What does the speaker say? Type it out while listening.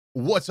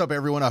What's up,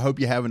 everyone? I hope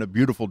you're having a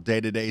beautiful day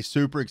today.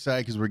 Super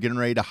excited because we're getting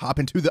ready to hop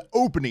into the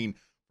opening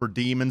for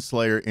Demon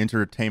Slayer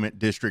Entertainment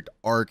District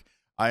Arc.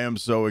 I am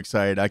so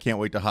excited. I can't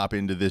wait to hop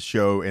into this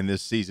show and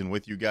this season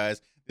with you guys.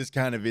 This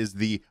kind of is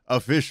the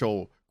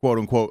official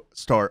quote-unquote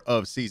start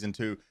of season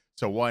 2.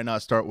 So why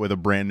not start with a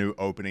brand new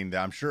opening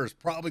that I'm sure is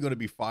probably going to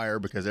be fire,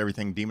 because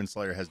everything Demon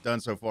Slayer has done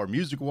so far,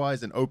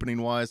 music-wise and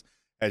opening-wise,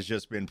 has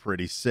just been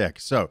pretty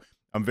sick. So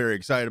I'm very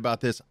excited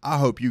about this. I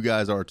hope you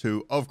guys are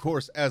too. Of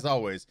course, as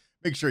always,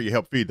 make sure you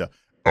help feed the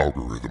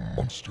algorithm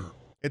monster.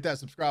 Hit that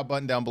subscribe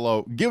button down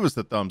below. Give us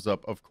the thumbs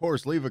up. Of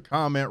course, leave a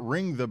comment,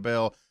 ring the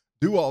bell,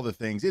 do all the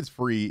things. It's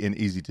free and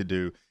easy to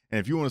do. And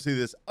if you want to see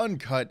this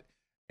uncut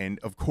and,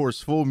 of course,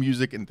 full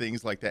music and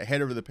things like that,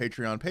 head over to the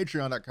Patreon,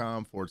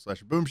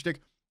 patreon.com/boomstick.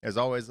 As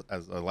always,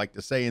 as I like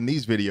to say in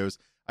these videos,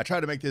 I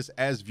try to make this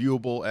as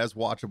viewable, as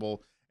watchable,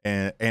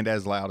 and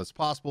as loud as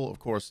possible. Of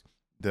course,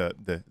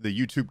 the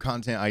YouTube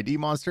content ID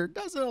monster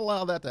doesn't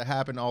allow that to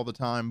happen all the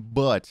time,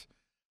 but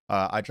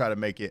I try to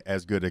make it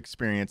as good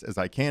experience as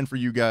I can for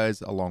you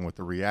guys, along with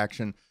the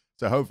reaction.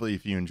 So hopefully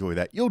if you enjoy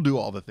that, you'll do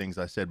all the things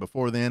I said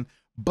before then.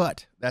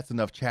 But that's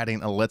enough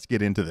chatting. Let's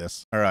get into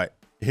this. All right,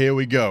 here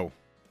we go.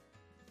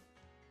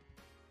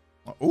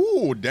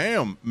 Ooh,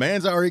 damn.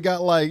 Man's already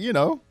got, like, you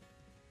know,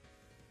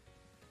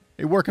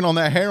 he working on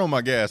that harem,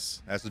 I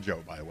guess. That's a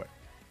joke, by the way.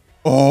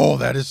 Oh,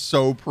 that is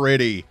so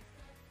pretty.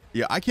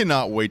 Yeah, I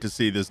cannot wait to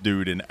see this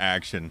dude in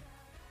action.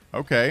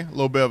 Okay, a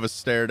little bit of a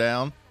stare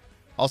down.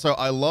 Also,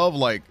 I love,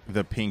 like,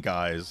 the pink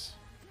eyes.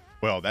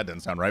 Well, that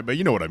doesn't sound right, but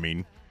you know what I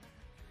mean.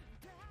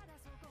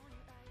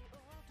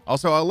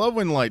 Also, I love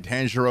when, like,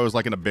 Tanjiro is,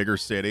 like, in a bigger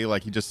city.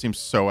 Like, he just seems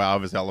so out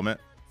of his element.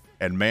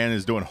 And man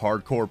is doing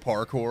hardcore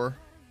parkour.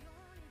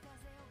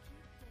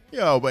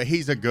 Yo, but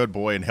he's a good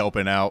boy and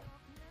helping out.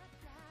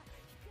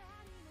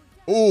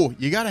 Oh,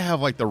 you got to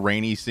have, like, the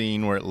rainy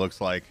scene where it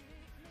looks like,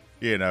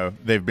 you know,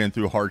 they've been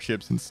through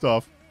hardships and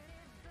stuff.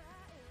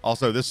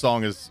 Also, this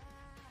song is...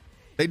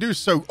 They do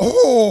so...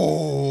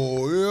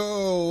 Oh,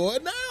 yo,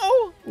 what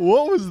now?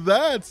 What was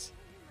that?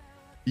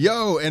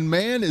 Yo, and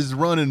man is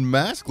running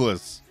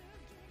maskless.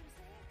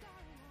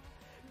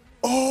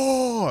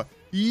 Oh,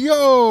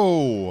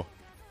 yo.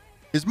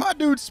 Is my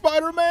dude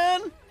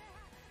Spider-Man?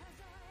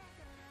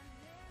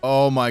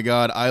 Oh, my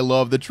God. I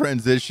love the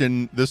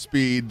transition, the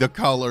speed, the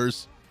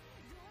colors.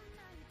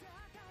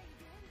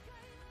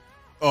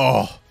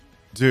 Oh,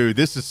 dude,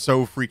 this is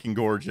so freaking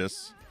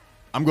gorgeous.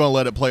 I'm going to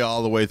let it play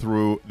all the way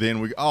through.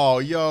 Then oh,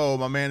 yo,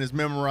 my man is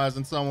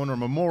memorizing someone or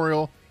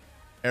memorial.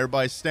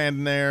 Everybody's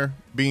standing there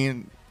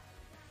being...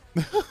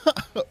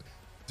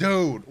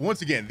 Dude,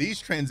 once again, these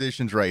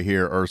transitions right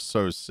here are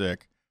so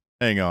sick.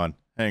 Hang on.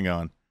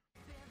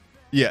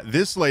 Yeah,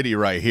 this lady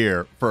right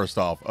here, first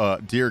off,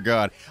 dear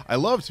God. I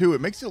love, too,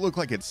 it makes it look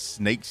like it's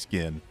snake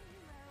skin.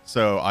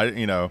 So,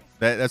 you know,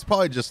 that's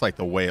probably just like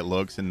the way it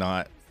looks and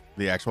not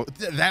the actual...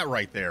 That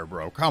right there,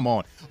 bro. Come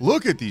on.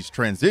 Look at these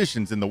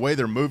transitions and the way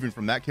they're moving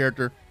from that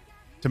character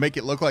to make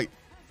it look like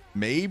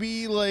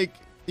maybe, like,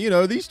 you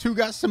know, these two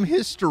got some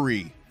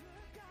history.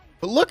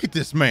 But look at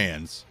this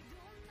man's.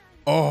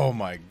 Oh,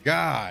 my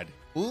God.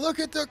 Look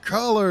at the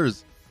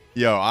colors.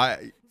 Yo,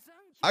 I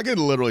could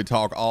literally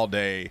talk all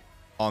day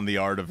on the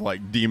art of,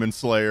 like, Demon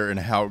Slayer and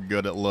how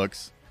good it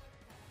looks.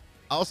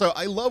 Also,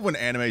 I love when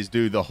animes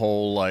do the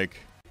whole, like,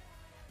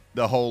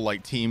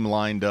 team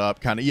lined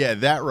up kind of. Yeah,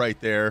 that right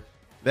there,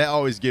 that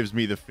always gives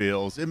me the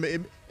feels.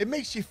 It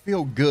makes you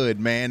feel good,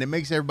 man. It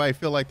makes everybody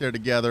feel like they're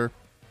together.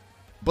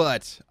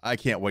 But I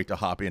can't wait to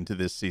hop into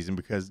this season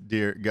because,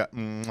 dear God,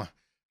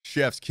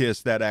 chef's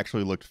kiss, that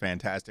actually looked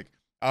fantastic.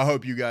 I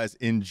hope you guys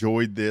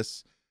enjoyed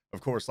this.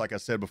 Of course, like I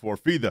said before,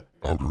 feed the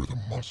algorithm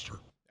monster.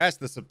 That's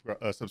the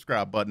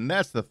subscribe button.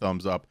 That's the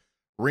thumbs up.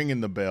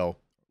 Ringing the bell.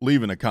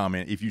 Leaving a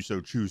comment if you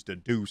so choose to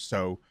do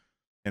so.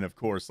 And of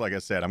course, like I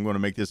said, I'm going to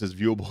make this as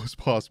viewable as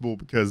possible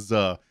because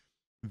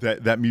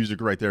that music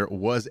right there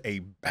was a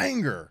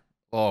banger.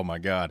 Oh, my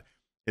God.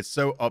 It's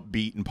so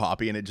upbeat and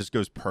poppy, and it just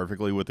goes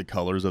perfectly with the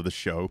colors of the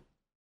show.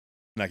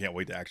 And I can't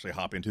wait to actually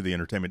hop into the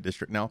Entertainment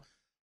District now.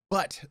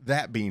 But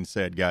that being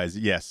said, guys,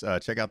 yes,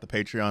 check out the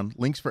Patreon.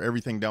 Links for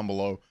everything down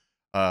below.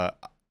 I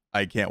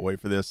can't wait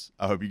for this.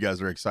 I hope you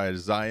guys are excited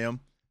as I am.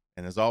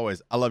 And as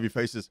always, I love your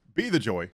faces. Be the joy.